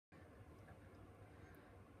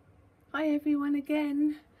Hi everyone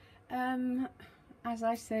again. As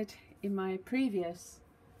I said in my previous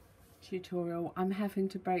tutorial, I'm having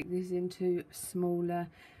to break these into smaller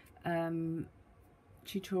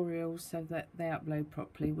tutorials so that they upload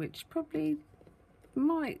properly, which probably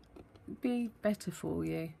might be better for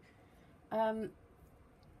you.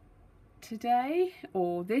 Today,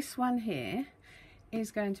 or this one here,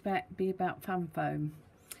 is going to be about fun foam.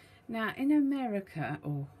 Now in America,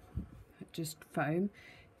 or just foam,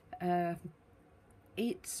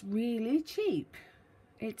 it's really cheap.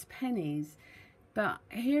 It's pennies, but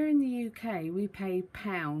here in the UK we pay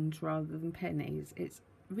pounds rather than pennies. It's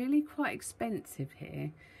really quite expensive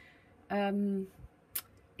here.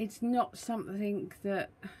 It's not something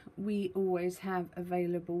that we always have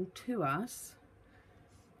available to us,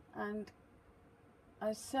 and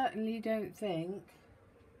I certainly don't think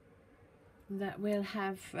that we'll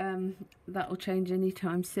have that will change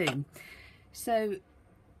anytime soon. So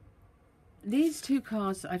these two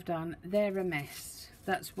cards that I've done, they're a mess.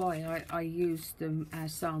 That's why I used them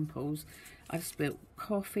as samples. I've spilt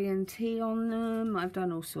coffee and tea on them. I've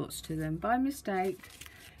done all sorts to them by mistake,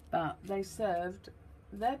 but they served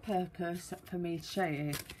their purpose for me to show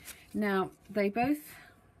you. Now, they both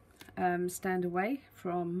stand away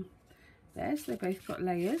from there, so they both got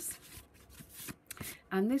layers.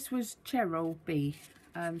 And this was Cheryl B.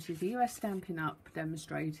 She's a US Stampin' Up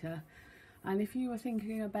demonstrator. And if you were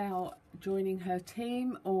thinking about joining her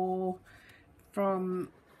team, or from,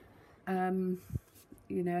 you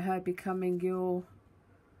know, her becoming your,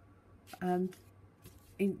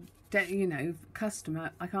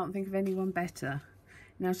 customer, I can't think of anyone better.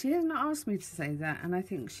 Now, she hasn't asked me to say that, and I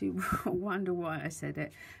think she will wonder why I said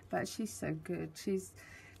it. But she's so good. She's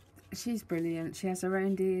brilliant. She has her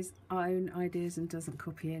own ideas and doesn't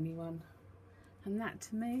copy anyone. And that,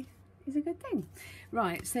 to me, is a good thing.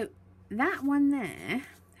 Right, so that one there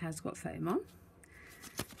has got foam on,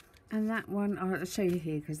 and that one, I'll show you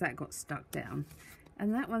here because that got stuck down,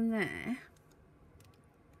 and that one there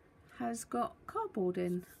has got cardboard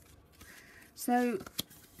in. So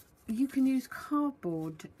you can use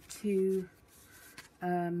cardboard to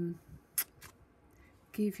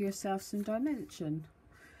give yourself some dimension,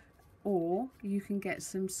 or you can get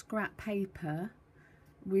some scrap paper.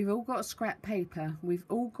 We've all got scrap paper. We've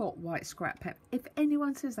all got white scrap paper. If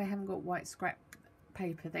anyone says they haven't got white scrap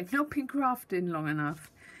paper, they've not been crafting long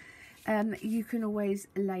enough. You can always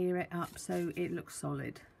layer it up so it looks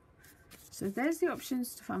solid. So there's the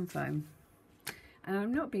options to fun foam. And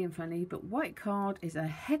I'm not being funny, but white card is a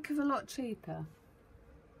heck of a lot cheaper.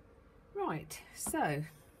 Right, so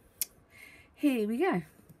here we go.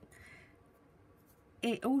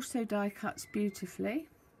 It also die cuts beautifully.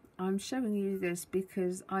 I'm showing you this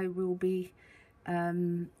because I will be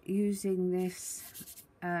using this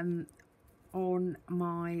on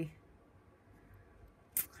my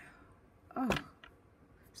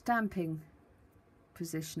stamping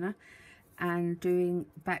positioner and doing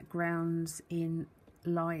backgrounds in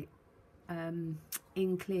light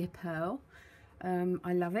in clear pearl.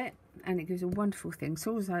 I love it, and it gives a wonderful thing.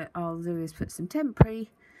 So all I'll do is put some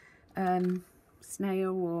temporary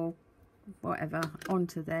snail or whatever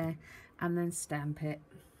onto there and then stamp it.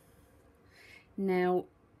 Now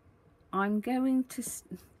I'm going to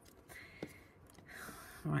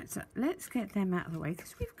right, so let's get them out of the way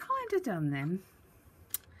because we've kind of done them.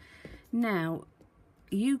 Now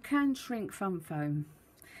you can shrink fun foam.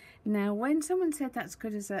 Now when someone said that's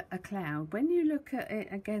good as a cloud, when you look at it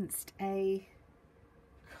against a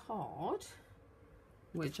card,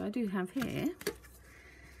 which I do have here,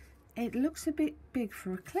 it looks a bit big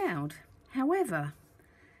for a cloud. However,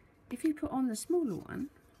 if you put on the smaller one,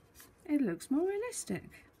 it looks more realistic,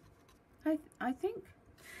 I think.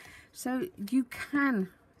 So you can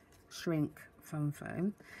shrink fun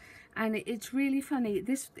foam, and it's really funny.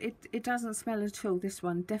 It doesn't smell at all. This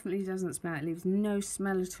one definitely doesn't smell. It leaves no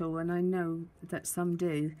smell at all, and I know that some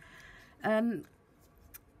do. But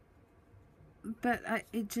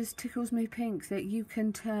it just tickles me pink that you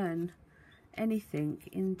can turn anything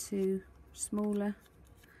into smaller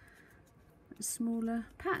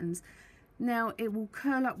patterns. Now it will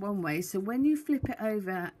curl up one way, so when you flip it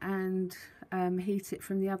over and heat it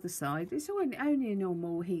from the other side, it's only a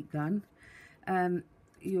normal heat gun,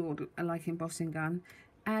 your like embossing gun,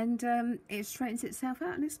 and it straightens itself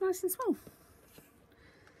out and it's nice and small.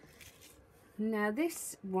 Now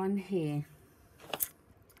this one here,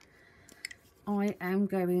 I am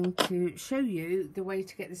going to show you the way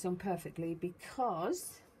to get this on perfectly,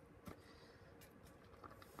 because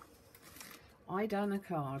I done a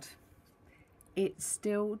card. It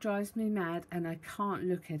still drives me mad and I can't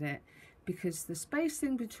look at it because the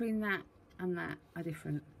spacing between that and that are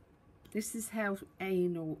different. This is how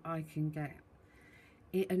anal I can get.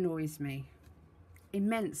 It annoys me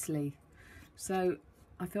immensely. So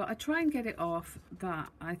I thought I'd try and get it off, but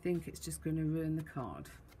I think it's just going to ruin the card.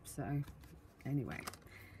 So anyway,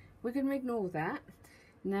 we're going to ignore that.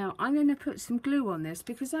 Now I'm going to put some glue on this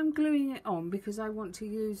because I'm gluing it on because I want to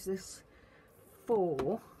use this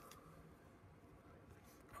for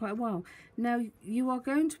quite a while. Now you are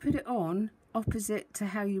going to put it on opposite to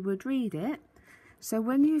how you would read it. So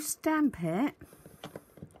when you stamp it,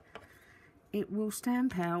 it will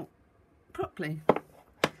stamp out properly.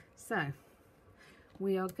 So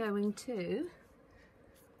we are going to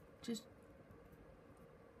just,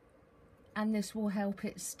 and this will help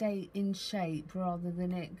it stay in shape rather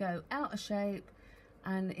than it go out of shape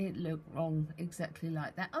and it look wrong, exactly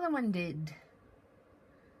like that other one did.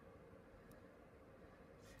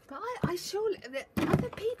 But I surely, other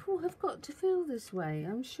people have got to feel this way,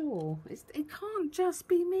 I'm sure. It can't just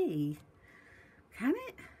be me, can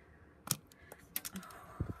it?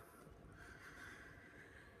 Oh.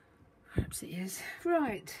 Perhaps it is.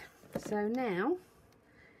 Right, so now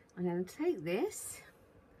I'm going to take this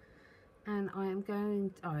and I am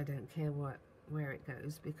going, oh, I don't care where it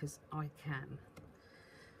goes because I can.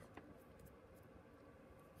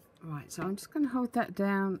 Right, so I'm just going to hold that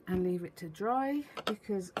down and leave it to dry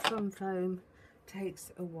because foam foam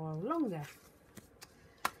takes a while longer.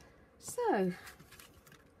 So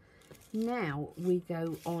now we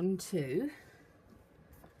go on to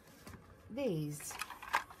these.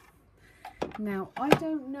 Now I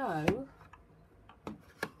don't know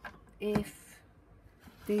if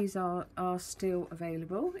these are still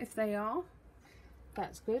available. If they are,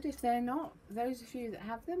 that's good. If they're not, those of you that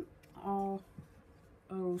have them are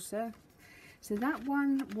also. So that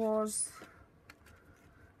one was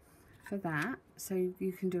for that, so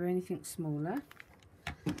you can do anything smaller.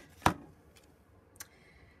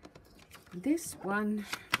 This one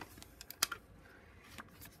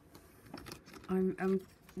I'm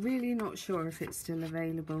really not sure if it's still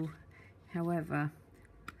available. However,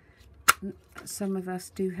 some of us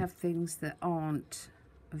do have things that aren't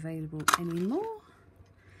available anymore,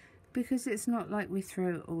 because it's not like we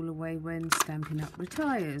throw it all away when Stampin' Up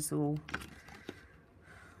retires, or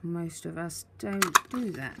most of us don't do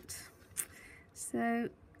that. So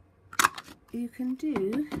you can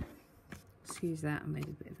do, excuse that, I made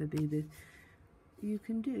a bit of a boo-boo, you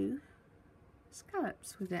can do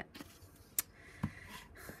scallops with it.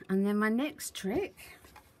 And then my next trick,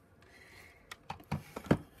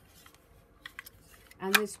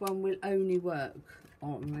 and this one will only work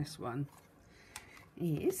on this one,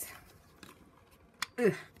 is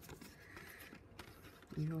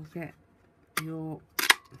you'll get you'll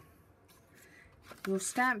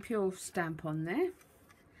stamp your stamp on there,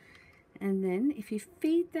 and then if you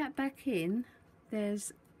feed that back in,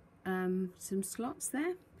 there's some slots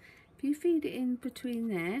there. If you feed it in between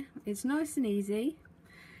there, it's nice and easy,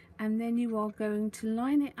 and then you are going to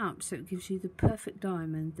line it up so it gives you the perfect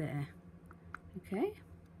diamond there. Okay,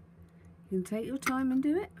 you can take your time and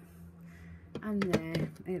do it. And there,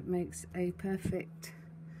 it makes a perfect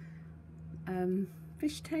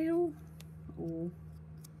fishtail or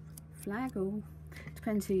flag, or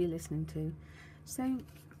depends who you're listening to. So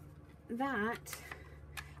that,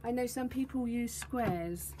 I know some people use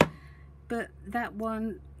squares, but that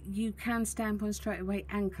one you can stamp on straight away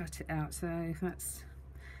and cut it out. So that's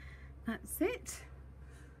it.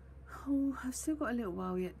 Oh, I've still got a little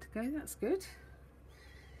while yet to go. That's good.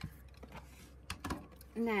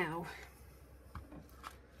 Now,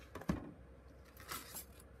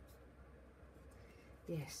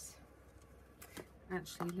 yes,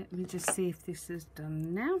 actually let me just see if this is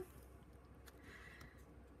done now.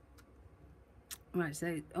 Right,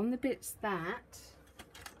 so on the bits that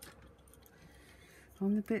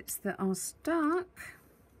are stuck,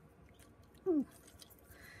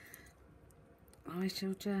 I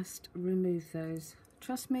shall just remove those.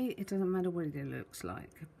 Trust me, it doesn't matter what it looks like,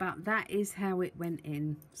 but that is how it went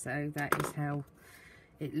in, so that is how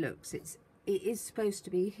it looks. It is supposed to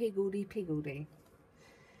be higgledy-piggledy.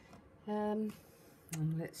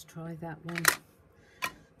 Let's try that one.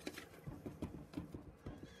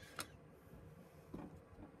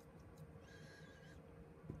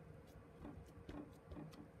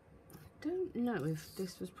 I don't know if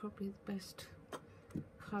this was probably the best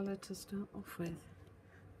colour to start off with.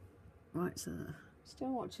 Right, so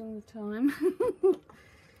still watching the time.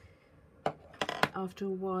 After a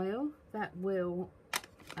while, that will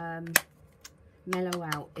mellow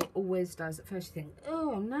out. It always does. At first you think,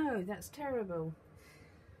 oh no, that's terrible.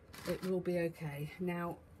 It will be okay.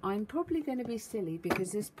 Now, I'm probably going to be silly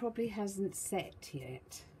because this probably hasn't set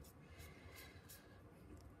yet.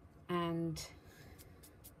 and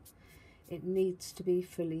it needs to be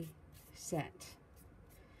fully set.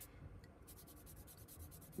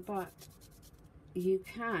 But you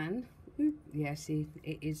can, yeah, see,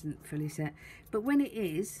 it isn't fully set, but when it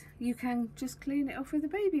is, you can just clean it off with a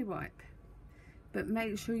baby wipe, but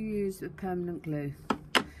make sure you use the permanent glue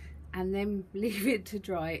and then leave it to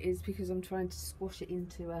dry. It's because I'm trying to squash it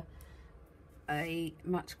into a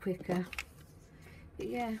much quicker, but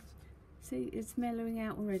yeah, see, it's mellowing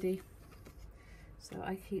out already, so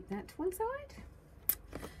I keep that to one side.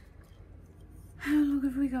 How long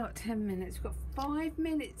have we got? 10 minutes. We've got 5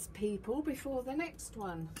 minutes, people, before the next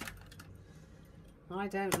one. I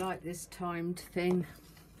don't like this timed thing.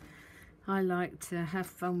 I like to have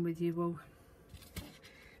fun with you all.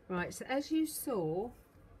 Right, so as you saw,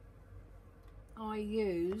 I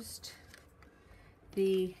used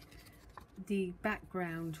the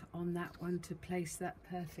background on that one to place that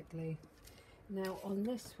perfectly. Now on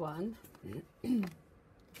this one,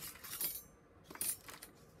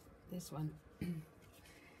 this one,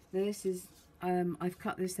 now this is, I've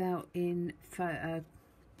cut this out in foam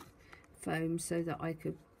so that I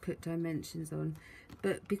could put dimensions on,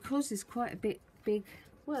 but because it's quite a big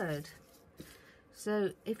word,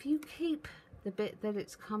 so if you keep the bit that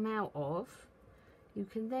it's come out of, you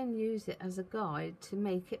can then use it as a guide to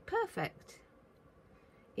make it perfect-ish.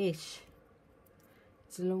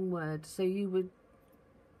 It's a long word, so you would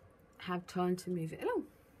have time to move it along.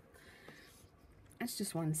 That's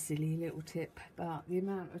just one silly little tip, but the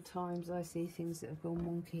amount of times I see things that have gone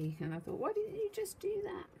wonky and I thought, why didn't you just do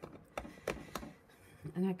that?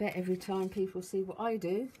 And I bet every time people see what I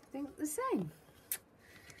do, think the same.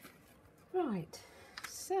 Right,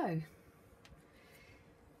 so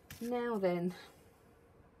now then,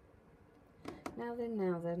 we'll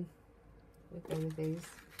go with these.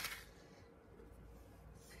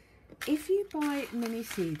 If you buy mini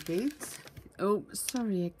seed beads, oh,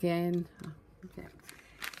 sorry again. Okay.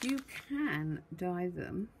 You can dye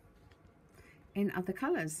them in other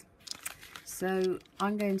colours. So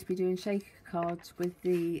I'm going to be doing shaker cards with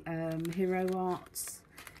the Hero Arts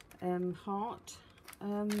heart.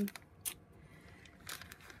 Oh,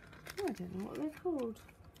 I don't know what they're called.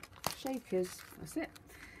 Shakers, that's it.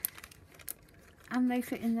 And they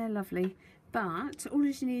fit in there lovely. But all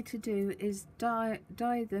you need to do is dye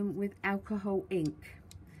them with alcohol ink.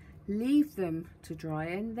 Leave them to dry,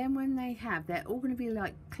 and then when they're all going to be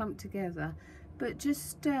like clumped together, but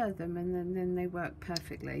just stir them and then they work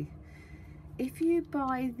perfectly. If you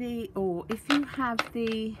buy if you have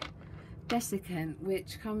the desiccant,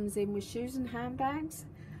 which comes in with shoes and handbags,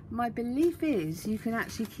 my belief is you can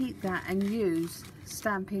actually keep that and use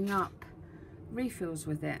Stampin' Up refills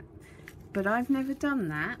with it, but I've never done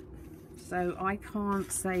that, so I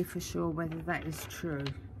can't say for sure whether that is true.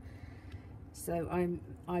 So I'm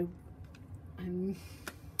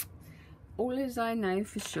all as I know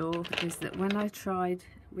for sure is that when I tried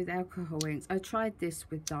with alcohol inks, I tried this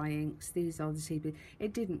with dye inks, these are the CB,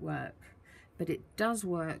 it didn't work, but it does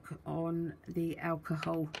work on the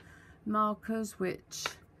alcohol markers, which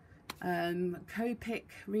Copic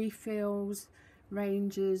refills,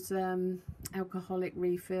 Rangers alcoholic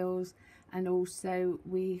refills, and also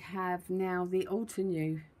we have now the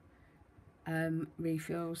Altenew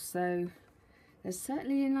refills. So there's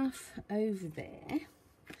certainly enough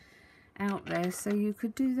out there, so you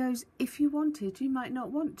could do those if you wanted. You might not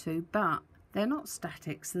want to, but they're not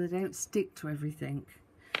static, so they don't stick to everything,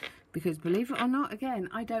 because believe it or not, again,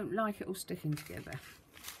 I don't like it all sticking together.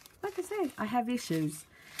 Like I say, I have issues.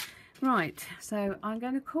 Right, so I'm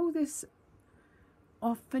going to call this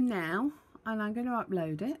off for now, and I'm going to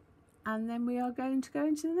upload it, and then we are going to go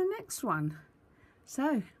into the next one.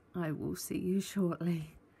 So I will see you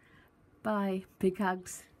shortly. Bye. Big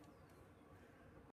hugs.